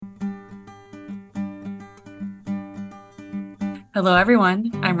Hello,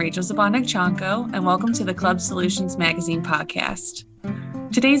 everyone. I'm Rachel Zabotnik-Chonko, and welcome to the Club Solutions Magazine podcast.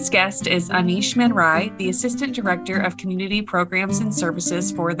 Today's guest is Anish Manrai, the Assistant Director of Community Programs and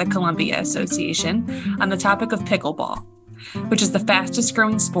Services for the Columbia Association, on the topic of pickleball, which is the fastest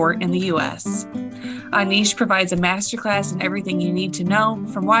growing sport in the U.S. Anish provides a masterclass in everything you need to know,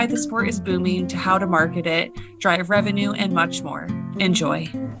 from why the sport is booming to how to market it, drive revenue, and much more. Enjoy.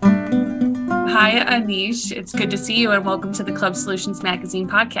 Hi, Anish. It's good to see you, and welcome to the Club Solutions Magazine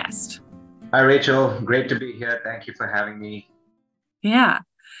podcast. Hi, Rachel. Great to be here. Thank you for having me. Yeah,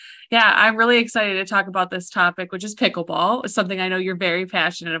 I'm really excited to talk about this topic, which is pickleball. It's something I know you're very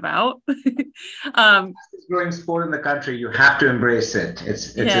passionate about. Fastest growing sport in the country. You have to embrace it.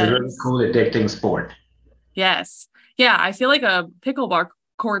 It's Yes. a really cool, addicting sport. Yes. Yeah, I feel like pickleball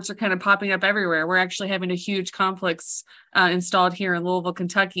courts are kind of popping up everywhere. We're actually having a huge complex installed here in Louisville,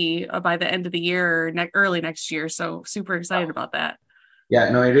 Kentucky by the end of the year or early next year. So super excited about that. Yeah,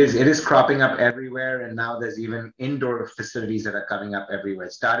 no, it is cropping up everywhere. And now there's even indoor facilities that are coming up everywhere.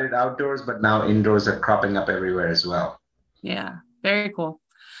 It started outdoors, but now indoors are cropping up everywhere as well. Yeah, very cool.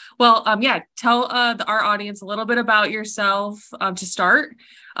 Well, tell our audience a little bit about yourself to start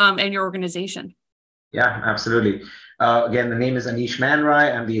and your organization. Yeah, absolutely. Again, the name is Anish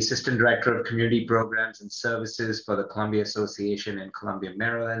Manrai. I'm the Assistant Director of Community Programs and Services for the Columbia Association in Columbia,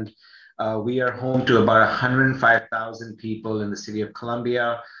 Maryland. We are home to about 105,000 people in the city of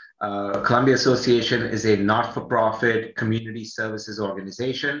Columbia. Columbia Association is a not-for-profit community services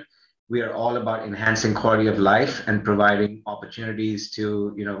organization. We are all about enhancing quality of life and providing opportunities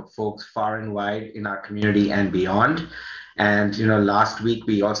to folks far and wide in our community and beyond. And last week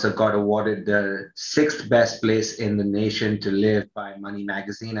we also got awarded the 6th best place in the nation to live by Money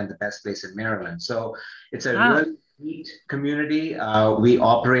Magazine and the best place in Maryland. So it's a really neat community. We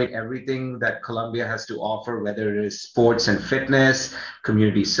operate everything that Columbia has to offer, whether it is sports and fitness,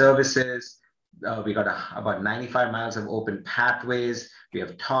 community services. We got about 95 miles of open pathways. We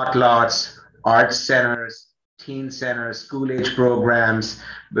have tot lots, arts centers, teen centers, school age programs,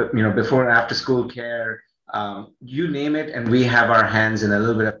 before and after school care. You name it, and we have our hands in a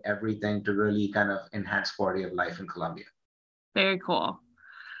little bit of everything to really kind of enhance quality of life in Columbia. Very cool.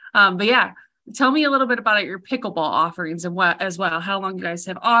 Tell me a little bit about your pickleball offerings and as well, how long you guys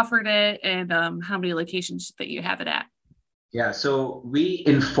have offered it and how many locations that you have it at. Yeah, so we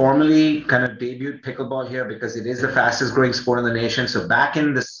informally kind of debuted pickleball here because it is the fastest growing sport in the nation. So back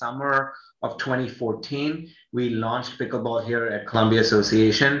in the summer of 2014, we launched pickleball here at Columbia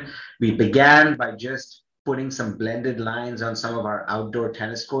Association. We began by just putting some blended lines on some of our outdoor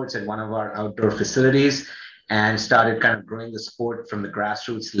tennis courts at one of our outdoor facilities and started kind of growing the sport from the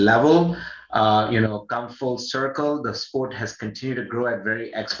grassroots level. Come full circle, the sport has continued to grow at a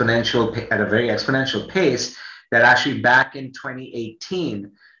very exponential pace that actually back in 2018,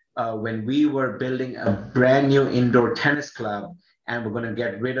 when we were building a brand new indoor tennis club and we're going to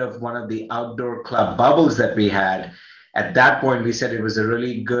get rid of one of the outdoor club bubbles that we had. At that point, we said it was a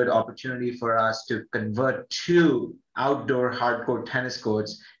really good opportunity for us to convert 2 outdoor hardcourt tennis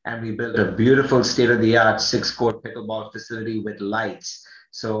courts, and we built a beautiful state-of-the-art 6-court pickleball facility with lights.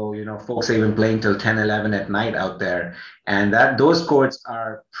 So, folks are even playing till 10, 11 at night out there. And those courts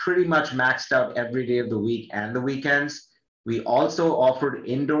are pretty much maxed out every day of the week and the weekends. We also offered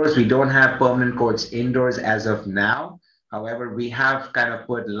indoors. We don't have permanent courts indoors as of now. However, we have kind of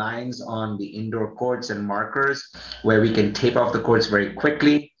put lines on the indoor courts and markers where we can tape off the courts very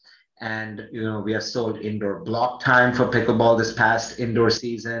quickly. And, we have sold indoor block time for pickleball this past indoor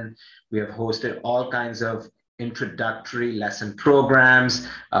season. We have hosted all kinds of introductory lesson programs,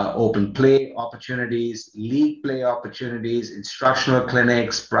 open play opportunities, league play opportunities, instructional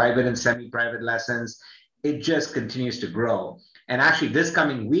clinics, private and semi-private lessons. It just continues to grow. And actually, this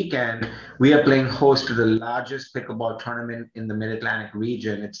coming weekend, we are playing host to the largest pickleball tournament in the Mid-Atlantic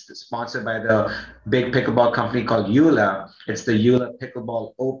region. It's sponsored by the big pickleball company called EULA. It's the EULA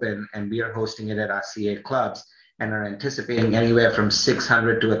Pickleball Open, and we are hosting it at our CA clubs and are anticipating anywhere from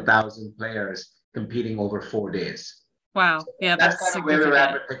 600 to 1,000 players competing over 4 days. Wow. Yeah, that's kind of where we're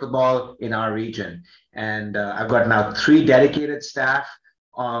at with pickleball in our region. And I've got now 3 dedicated staff.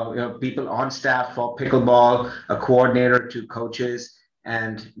 People on staff for pickleball, a coordinator, 2 coaches,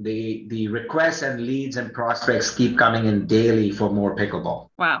 and the requests and leads and prospects keep coming in daily for more pickleball.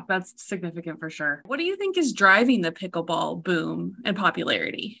 Wow, that's significant for sure. What do you think is driving the pickleball boom and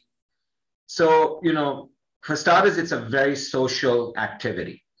popularity? So, for starters, it's a very social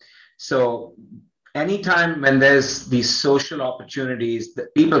activity. So anytime when there's these social opportunities,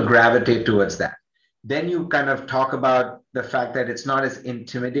 that people gravitate towards that. Then you kind of talk about the fact that it's not as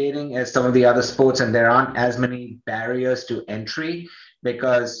intimidating as some of the other sports, and there aren't as many barriers to entry,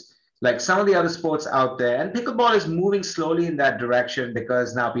 because like some of the other sports out there, and pickleball is moving slowly in that direction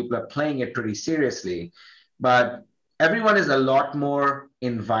because now people are playing it pretty seriously, but everyone is a lot more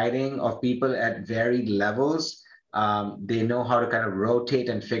inviting of people at varied levels. They know how to kind of rotate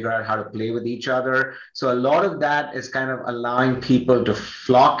and figure out how to play with each other. So a lot of that is kind of allowing people to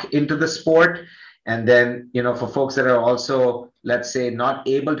flock into the sport. And then, for folks that are also, let's say, not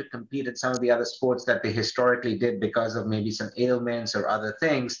able to compete at some of the other sports that they historically did because of maybe some ailments or other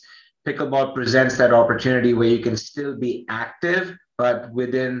things, pickleball presents that opportunity where you can still be active, but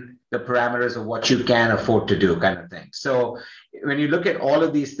within the parameters of what you can afford to do, kind of thing. So when you look at all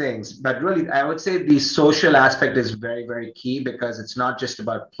of these things, but really, I would say the social aspect is very, very key, because it's not just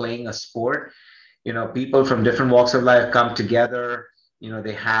about playing a sport. People from different walks of life come together.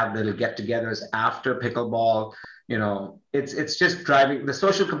 They have little get-togethers after pickleball. It's just driving, the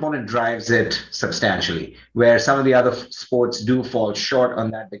social component drives it substantially, where some of the other sports do fall short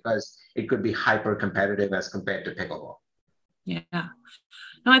on that because it could be hyper competitive as compared to pickleball. Yeah.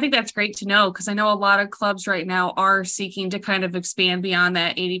 No, I think that's great to know, because I know a lot of clubs right now are seeking to kind of expand beyond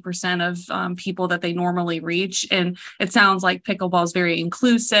that 80% of people that they normally reach. And it sounds like pickleball is very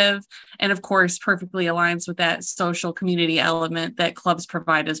inclusive and, of course, perfectly aligns with that social community element that clubs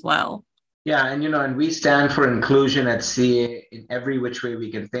provide as well. Yeah, and we stand for inclusion at CA in every which way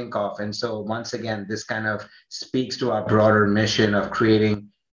we can think of. And so once again, this kind of speaks to our broader mission of creating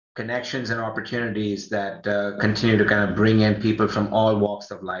connections and opportunities that continue to kind of bring in people from all walks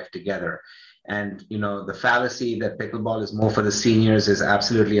of life together. And the fallacy that pickleball is more for the seniors is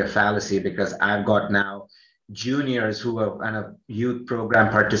absolutely a fallacy, because I've got now juniors who are kind of youth program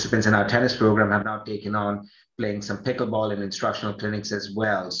participants in our tennis program have now taken on playing some pickleball in instructional clinics as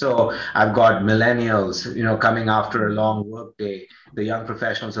well. So I've got millennials, coming after a long work day. The young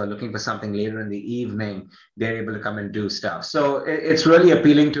professionals who are looking for something later in the evening, they're able to come and do stuff. So it's really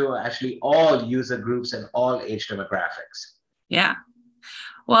appealing to actually all user groups and all age demographics. Yeah.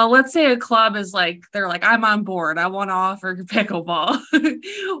 Well, let's say a club is like, they're like, I'm on board, I want to offer pickleball.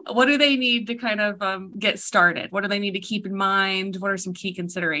 What do they need to kind of get started? What do they need to keep in mind? What are some key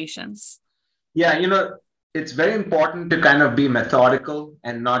considerations? Yeah, it's very important to kind of be methodical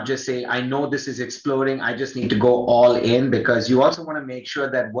and not just say, I know this is exploding, I just need to go all in, because you also want to make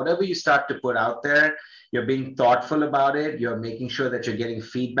sure that whatever you start to put out there, you're being thoughtful about it. You're making sure that you're getting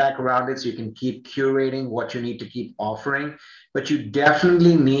feedback around it so you can keep curating what you need to keep offering. But you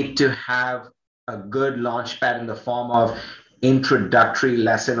definitely need to have a good launch pad in the form of introductory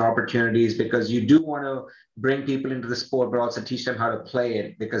lesson opportunities, because you do want to bring people into the sport, but also teach them how to play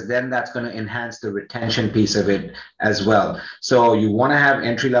it, because then that's going to enhance the retention piece of it as well. So you want to have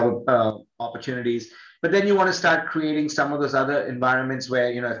entry level opportunities, but then you want to start creating some of those other environments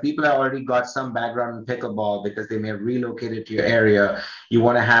where, if people have already got some background in pickleball because they may have relocated to your area, you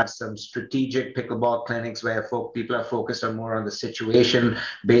want to have some strategic pickleball clinics where people are focused on more on the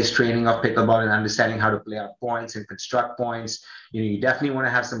situation-based training of pickleball and understanding how to play out points and construct points. You definitely want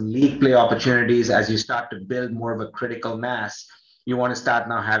to have some league play opportunities as you start to build more of a critical mass. You want to start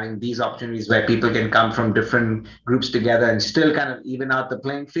now having these opportunities where people can come from different groups together and still kind of even out the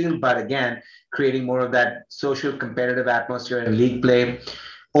playing field, but again, creating more of that social competitive atmosphere in league play.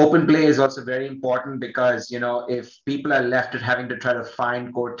 Open play is also very important, because if people are left at having to try to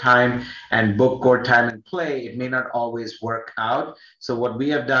find court time and book court time and play, it may not always work out. So what we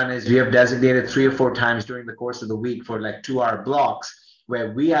have done is we have designated 3 or 4 times during the course of the week for like 2-hour blocks,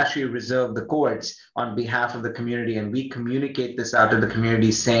 where we actually reserve the courts on behalf of the community, and we communicate this out to the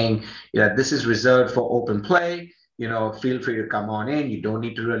community saying, this is reserved for open play. Feel free to come on in. You don't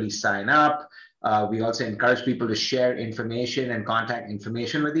need to really sign up. We also encourage people to share information and contact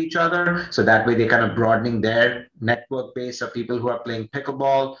information with each other. So that way they're kind of broadening their network base of people who are playing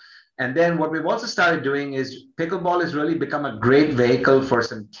pickleball. And then what we've also started doing is pickleball has really become a great vehicle for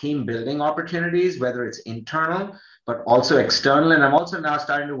some team building opportunities, whether it's internal, but also external. And I'm also now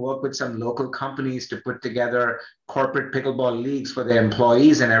starting to work with some local companies to put together corporate pickleball leagues for their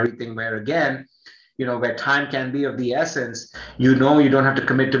employees and everything, where again, where time can be of the essence, you don't have to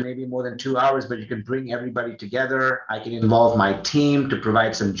commit to maybe more than 2 hours, but you can bring everybody together. I can involve my team to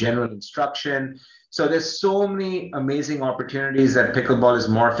provide some general instruction. So there's so many amazing opportunities that pickleball is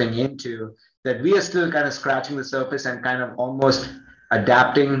morphing into that we are still kind of scratching the surface and kind of almost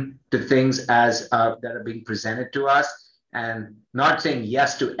adapting to things as that are being presented to us, and not saying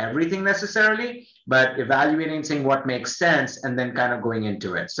yes to everything necessarily, but evaluating, saying what makes sense, and then kind of going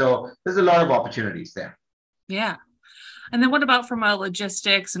into it. So there's a lot of opportunities there. Yeah. And then what about from a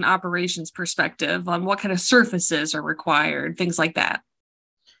logistics and operations perspective on what kind of surfaces are required, things like that?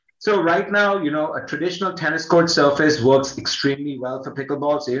 So right now, a traditional tennis court surface works extremely well for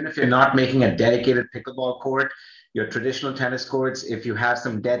pickleball. So even if you're not making a dedicated pickleball court, your traditional tennis courts, if you have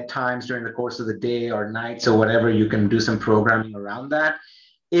some dead times during the course of the day or nights or whatever, you can do some programming around that.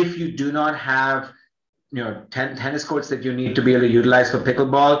 If you do not have, tennis courts that you need to be able to utilize for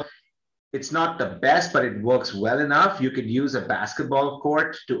pickleball, it's not the best, but it works well enough. You could use a basketball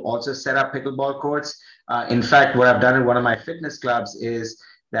court to also set up pickleball courts. In fact, what I've done in one of my fitness clubs is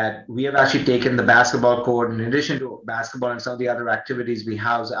that we have actually taken the basketball court, in addition to basketball and some of the other activities we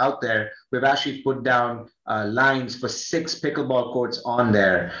house out there, we've actually put down lines for 6 pickleball courts on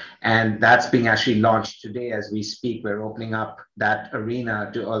there. And that's being actually launched today as we speak. We're opening up that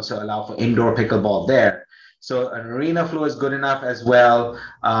arena to also allow for indoor pickleball there. So an arena floor is good enough as well.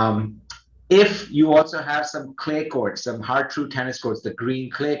 If you also have some clay courts, some hard true tennis courts, the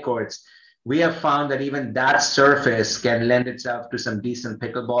green clay courts, we have found that even that surface can lend itself to some decent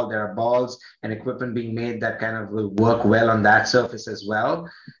pickleball. There are balls and equipment being made that kind of will work well on that surface as well.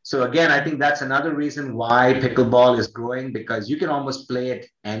 So again, I think that's another reason why pickleball is growing, because you can almost play it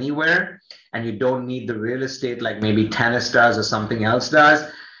anywhere and you don't need the real estate like maybe tennis does or something else does.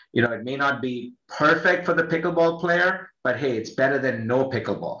 It may not be perfect for the pickleball player, but hey, it's better than no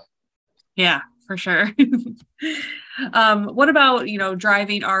pickleball. Yeah, for sure. What about,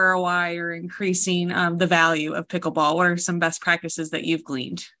 driving ROI or increasing the value of pickleball? What are some best practices that you've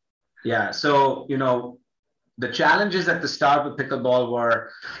gleaned? Yeah. So, the challenges at the start with pickleball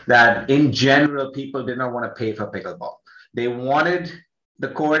were that in general, people did not want to pay for pickleball. They wanted the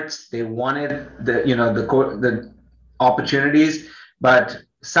courts, they wanted the opportunities, but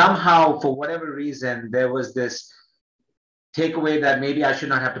somehow, for whatever reason, there was this takeaway that maybe I should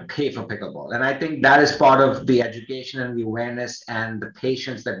not have to pay for pickleball. And I think that is part of the education and the awareness and the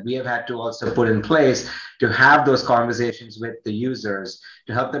patience that we have had to also put in place to have those conversations with the users,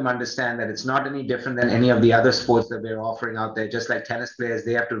 to help them understand that it's not any different than any of the other sports that we're offering out there. Just like tennis players,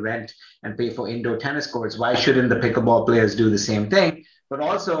 they have to rent and pay for indoor tennis courts. Why shouldn't the pickleball players do the same thing? But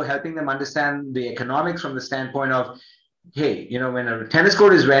also helping them understand the economics from the standpoint of, hey, when a tennis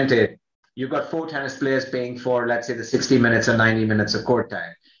court is rented, you've got 4 tennis players paying for, let's say, the 60 minutes or 90 minutes of court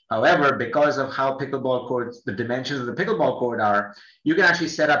time. However, because of how pickleball courts, the dimensions of the pickleball court are, you can actually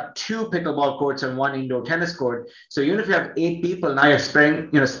set up 2 pickleball courts and 1 indoor tennis court. So even if you have 8 people, now you're splitting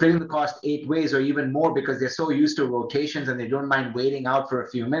the cost 8 ways or even more, because they're so used to rotations and they don't mind waiting out for a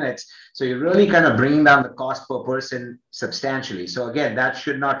few minutes. So you're really kind of bringing down the cost per person substantially. So again, that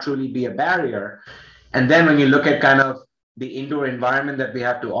should not truly be a barrier. And then when you look at kind of the indoor environment that we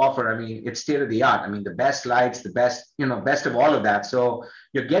have to offer, I mean, it's state of the art. I mean, the best lights, the best, best of all of that. So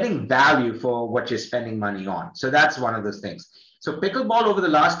you're getting value for what you're spending money on. So that's one of those things. So pickleball over the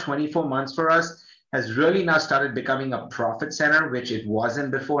last 24 months for us has really now started becoming a profit center, which it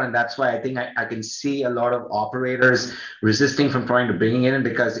wasn't before. And that's why I think I can see a lot of operators resisting from trying to bring it in,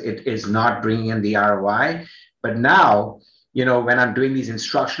 because it is not bringing in the ROI. But now, when I'm doing these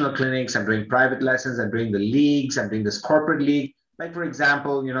instructional clinics, I'm doing private lessons, I'm doing the leagues, I'm doing this corporate league. Like, for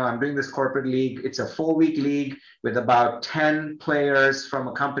example, I'm doing this corporate league. It's a 4-week league with about 10 players from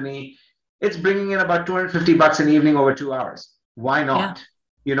a company. It's bringing in about $250 an evening over 2 hours. Why not?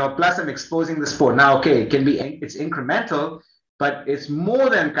 Yeah. Plus I'm exposing the sport. Now, okay, it's incremental, but it's more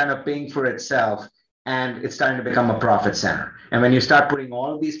than kind of paying for itself. And it's starting to become a profit center. And when you start putting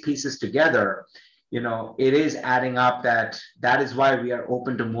all of these pieces together, it is adding up. That is why we are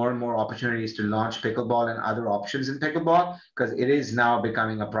open to more and more opportunities to launch pickleball and other options in pickleball, because it is now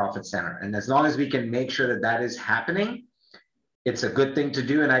becoming a profit center. And as long as we can make sure that that is happening, it's a good thing to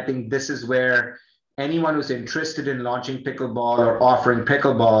do. And I think this is where anyone who's interested in launching pickleball or offering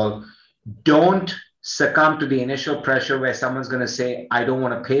pickleball, don't succumb to the initial pressure where someone's going to say, I don't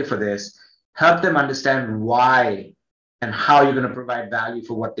want to pay for this. Help them understand why and how you're going to provide value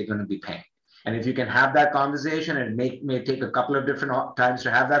for what they're going to be paying. And if you can have that conversation, and it may take a couple of different times to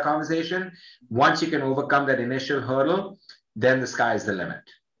have that conversation, once you can overcome that initial hurdle, then the sky is the limit.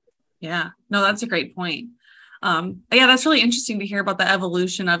 Yeah, no, that's a great point. Yeah, that's really interesting to hear about the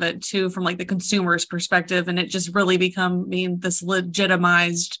evolution of it too, from like the consumer's perspective, and it just really becoming this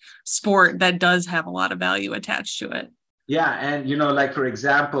legitimized sport that does have a lot of value attached to it. Yeah. And, like, for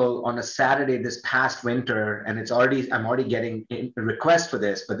example, on a Saturday this past winter, and I'm already getting a request for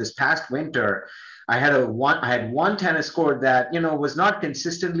this, but this past winter, I had one tennis court that, was not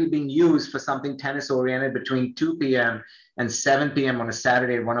consistently being used for something tennis oriented between 2 p.m. and 7 p.m. on a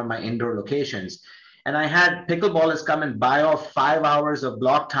Saturday at one of my indoor locations. And I had pickleballers come and buy off 5 hours of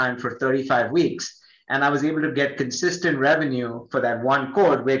block time for 35 weeks. And I was able to get consistent revenue for that one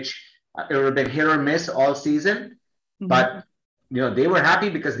court, which it would have been hit or miss all season. But they were happy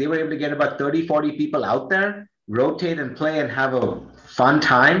because they were able to get about 30, 40 people out there, rotate and play and have a fun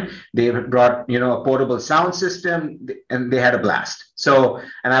time. They brought, a portable sound system, and they had a blast. So,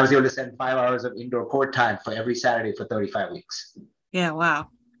 and I was able to spend 5 hours of indoor court time for every Saturday for 35 weeks. Yeah, wow.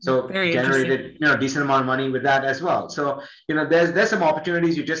 So very generated, decent amount of money with that as well. So, there's some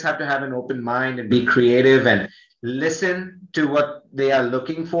opportunities. You just have to have an open mind and be creative and listen to what they are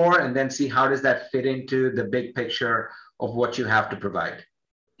looking for, and then see how does that fit into the big picture of what you have to provide.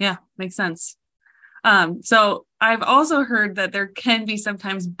 Yeah, makes sense. So I've also heard that there can be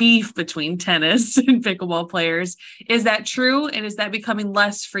sometimes beef between tennis and pickleball players. Is that true? And is that becoming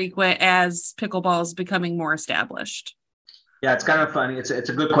less frequent as pickleball is becoming more established? Yeah, it's kind of funny. It's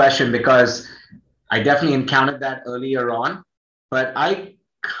a good question because I definitely encountered that earlier on, but I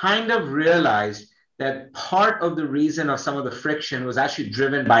kind of realized that part of the reason of some of the friction was actually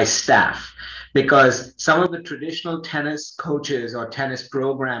driven by staff, because some of the traditional tennis coaches or tennis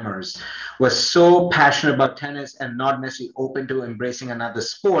programmers were so passionate about tennis and not necessarily open to embracing another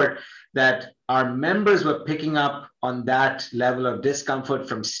sport that our members were picking up on that level of discomfort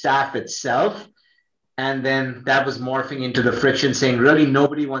from staff itself. And then that was morphing into the friction, saying really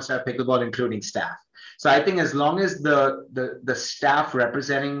nobody wants to have pickleball, including staff. So I think as long as the staff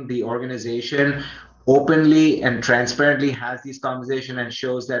representing the organization openly and transparently has these conversations and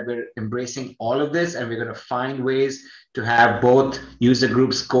shows that we're embracing all of this, and we're going to find ways to have both user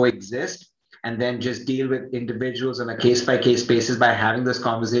groups coexist, and then just deal with individuals on a case-by-case basis by having those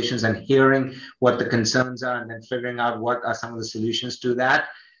conversations and hearing what the concerns are, and then figuring out what are some of the solutions to that.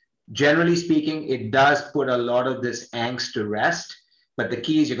 Generally speaking, it does put a lot of this angst to rest. But the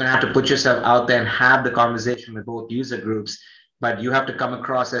key is you're going to have to put yourself out there and have the conversation with both user groups. But you have to come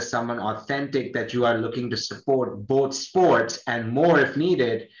across as someone authentic, that you are looking to support both sports and more if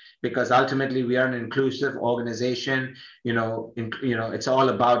needed, because ultimately we are an inclusive organization. It's all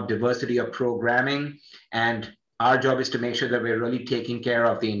about diversity of programming. And our job is to make sure that we're really taking care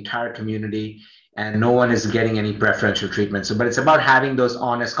of the entire community and no one is getting any preferential treatment. But it's about having those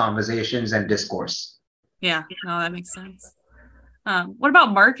honest conversations and discourse. Yeah, no, that makes sense. What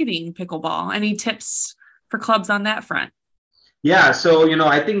about marketing pickleball? Any tips for clubs on that front? Yeah, so,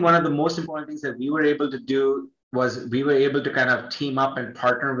 I think one of the most important things that we were able to do was we were able to kind of team up and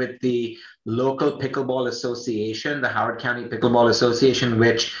partner with the local pickleball association, the Howard County Pickleball Association,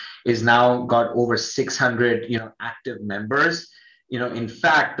 which is now got over 600, active members. In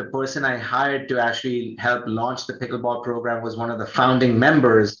fact, the person I hired to actually help launch the pickleball program was one of the founding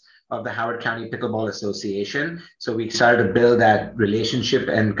members of the Howard County Pickleball Association. So we started to build that relationship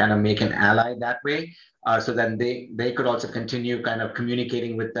and kind of make an ally that way. So then they could also continue kind of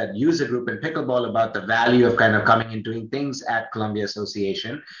communicating with that user group in pickleball about the value of kind of coming and doing things at Columbia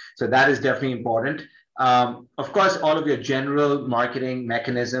Association. So that is definitely important. Of course, all of your general marketing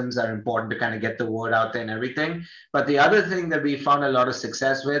mechanisms are important to kind of get the word out there and everything. But the other thing that we found a lot of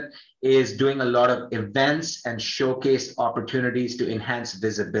success with is doing a lot of events and showcase opportunities to enhance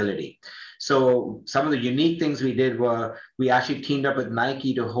visibility. So some of the unique things we did were we actually teamed up with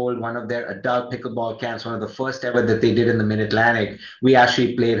Nike to hold one of their adult pickleball camps, one of the first ever that they did in the Mid-Atlantic. We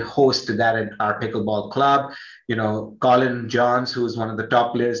actually played host to that at our pickleball club. Colin Johns, who is one of the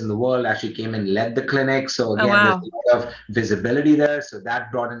top players in the world, actually came and led the clinic. So again, There's a lot of visibility there. So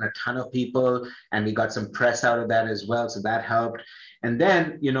that brought in a ton of people, and we got some press out of that as well. So that helped. And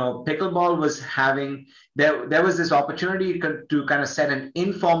then, pickleball was having, there was this opportunity to kind of set an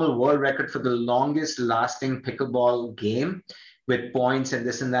informal world record for the longest lasting pickleball game with points and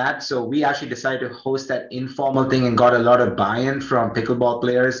this and that. So we actually decided to host that informal thing and got a lot of buy-in from pickleball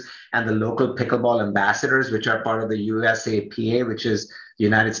players and the local pickleball ambassadors, which are part of the USAPA, which is the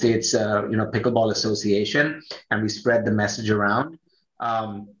United States, Pickleball Association. And we spread the message around.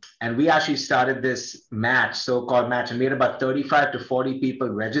 And we actually started this match, so-called match, and we had about 35 to 40 people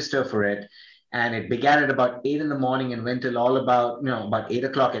register for it. And it began at about 8 a.m. and went till all about 8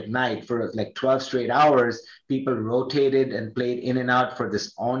 o'clock at night for like 12 straight hours. People rotated and played in and out for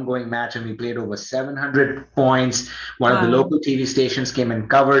this ongoing match. And we played over 700 points. One of the local TV stations came and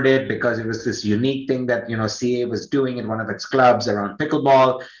covered it because it was this unique thing that, CA was doing in one of its clubs around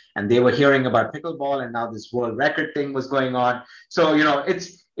pickleball. And they were hearing about pickleball, and now this world record thing was going on. So,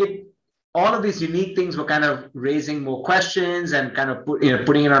 all of these unique things were kind of raising more questions and kind of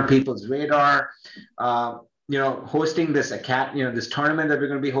putting it on people's radar. Hosting this this tournament that we're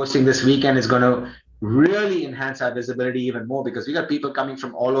going to be hosting this weekend is going to really enhance our visibility even more, because we got people coming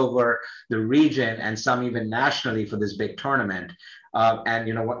from all over the region and some even nationally for this big tournament.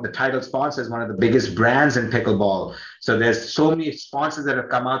 And what the title sponsor is one of the biggest brands in pickleball. So there's so many sponsors that have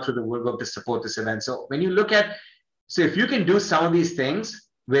come out through the woodwork to support this event. So when you look at, so if you can do some of these things,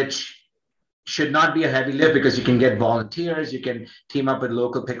 which should not be a heavy lift because you can get volunteers, you can team up with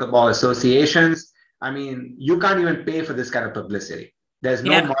local pickleball associations. I mean, you can't even pay for this kind of publicity. There's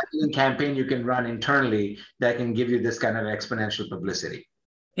no marketing campaign you can run internally that can give you this kind of exponential publicity.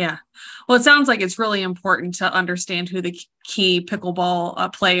 Yeah. Well, it sounds like it's really important to understand who the key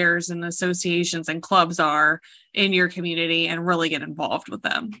pickleball players and associations and clubs are in your community and really get involved with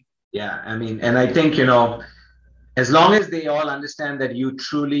them. Yeah. I mean, and I think, as long as they all understand that you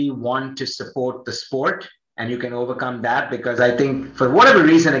truly want to support the sport and you can overcome that, because I think for whatever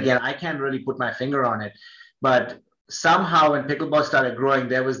reason, again, I can't really put my finger on it, but somehow when pickleball started growing,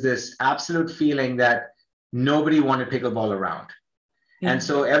 there was this absolute feeling that nobody wanted pickleball around. Yeah. And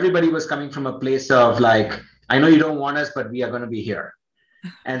so everybody was coming from a place of like, I know you don't want us, but we are going to be here.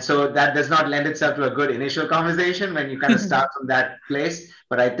 And so that does not lend itself to a good initial conversation when you kind of start from that place.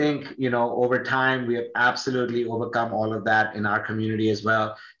 But I think, over time, we have absolutely overcome all of that in our community as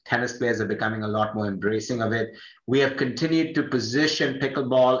well. Tennis players are becoming a lot more embracing of it. We have continued to position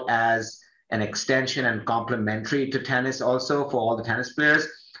pickleball as an extension and complementary to tennis also for all the tennis players.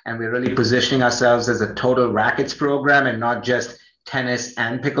 And we're really positioning ourselves as a total rackets program and not just tennis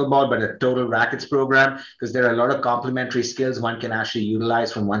and pickleball, but a total rackets program, because there are a lot of complementary skills one can actually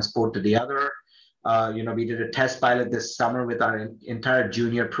utilize from one sport to the other. We did a test pilot this summer with our entire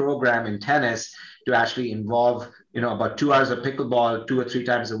junior program in tennis to actually involve, about 2 hours of pickleball 2 or 3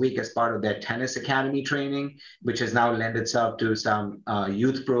 times a week as part of their tennis academy training, which has now lent itself to some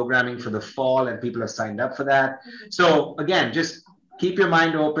youth programming for the fall, and people have signed up for that. So again, just keep your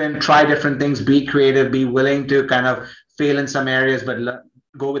mind open, try different things, be creative, be willing to kind of fail in some areas, but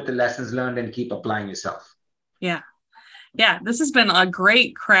go with the lessons learned and keep applying yourself. Yeah. Yeah. This has been a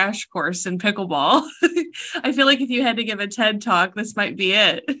great crash course in pickleball. I feel like if you had to give a TED talk, this might be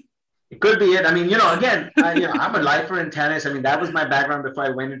it. It could be it. I mean, again, I'm a lifer in tennis. I mean, that was my background before I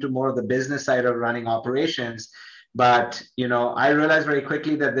went into more of the business side of running operations. But, I realized very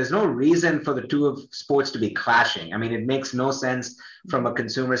quickly that there's no reason for the two of sports to be clashing. I mean, it makes no sense from a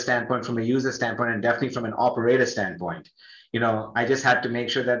consumer standpoint, from a user standpoint, and definitely from an operator standpoint. I just had to make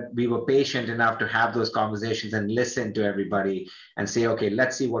sure that we were patient enough to have those conversations and listen to everybody and say, okay,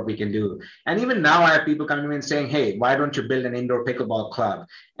 let's see what we can do. And even now I have people coming to me and saying, hey, why don't you build an indoor pickleball club?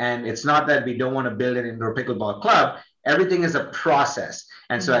 And it's not that we don't want to build an indoor pickleball club. Everything is a process.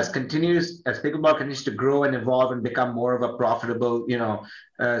 And so as pickleball continues to grow and evolve and become more of a profitable,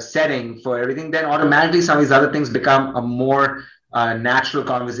 setting for everything, then automatically some of these other things become a more natural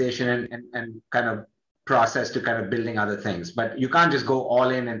conversation and kind of process to kind of building other things. But you can't just go all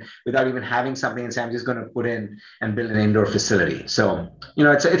in and without even having something and say, I'm just going to put in and build an indoor facility. So,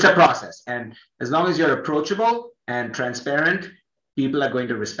 it's a process. And as long as you're approachable and transparent, people are going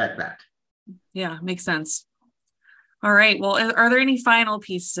to respect that. Yeah, makes sense. All right. Well, are there any final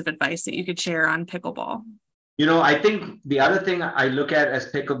pieces of advice that you could share on pickleball? I think the other thing I look at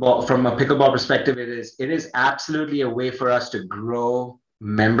as pickleball, from a pickleball perspective, it is absolutely a way for us to grow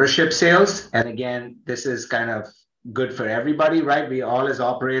membership sales. And again, this is kind of good for everybody, right? We all as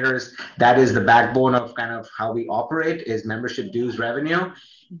operators, that is the backbone of kind of how we operate, is membership dues revenue.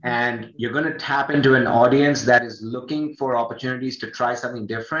 And you're going to tap into an audience that is looking for opportunities to try something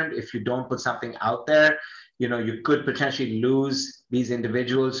different. If you don't put something out there, you could potentially lose these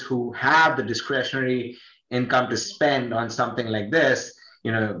individuals who have the discretionary income to spend on something like this.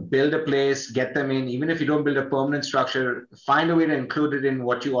 Build a place, get them in. Even if you don't build a permanent structure, find a way to include it in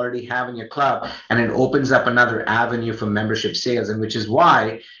what you already have in your club. And it opens up another avenue for membership sales. And which is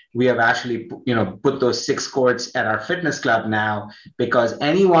why we have actually, put those 6 courts at our fitness club now, because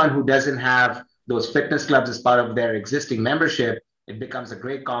anyone who doesn't have those fitness clubs as part of their existing membership, it becomes a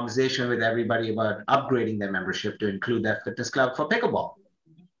great conversation with everybody about upgrading their membership to include that fitness club for pickleball.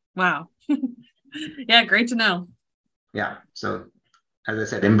 Wow. Yeah, great to know. Yeah. So as I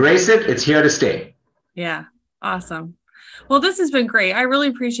said, embrace it. It's here to stay. Yeah. Awesome. Well, this has been great. I really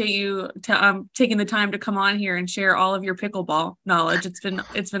appreciate you taking the time to come on here and share all of your pickleball knowledge. It's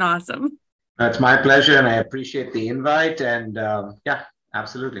been awesome. It's my pleasure, and I appreciate the invite. And yeah,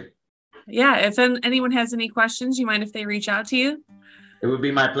 absolutely. Yeah. If anyone has any questions, you mind if they reach out to you? It would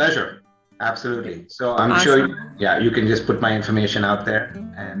be my pleasure. Absolutely. So I'm sure, you can just put my information out there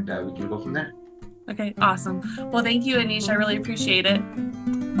and we can go from there. Okay, awesome. Well, thank you, Anish. I really appreciate it.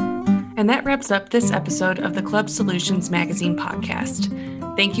 And that wraps up this episode of the Club Solutions Magazine podcast.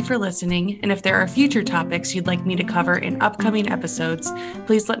 Thank you for listening. And if there are future topics you'd like me to cover in upcoming episodes,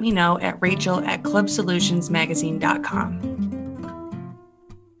 please let me know at rachel@clubsolutionsmagazine.com.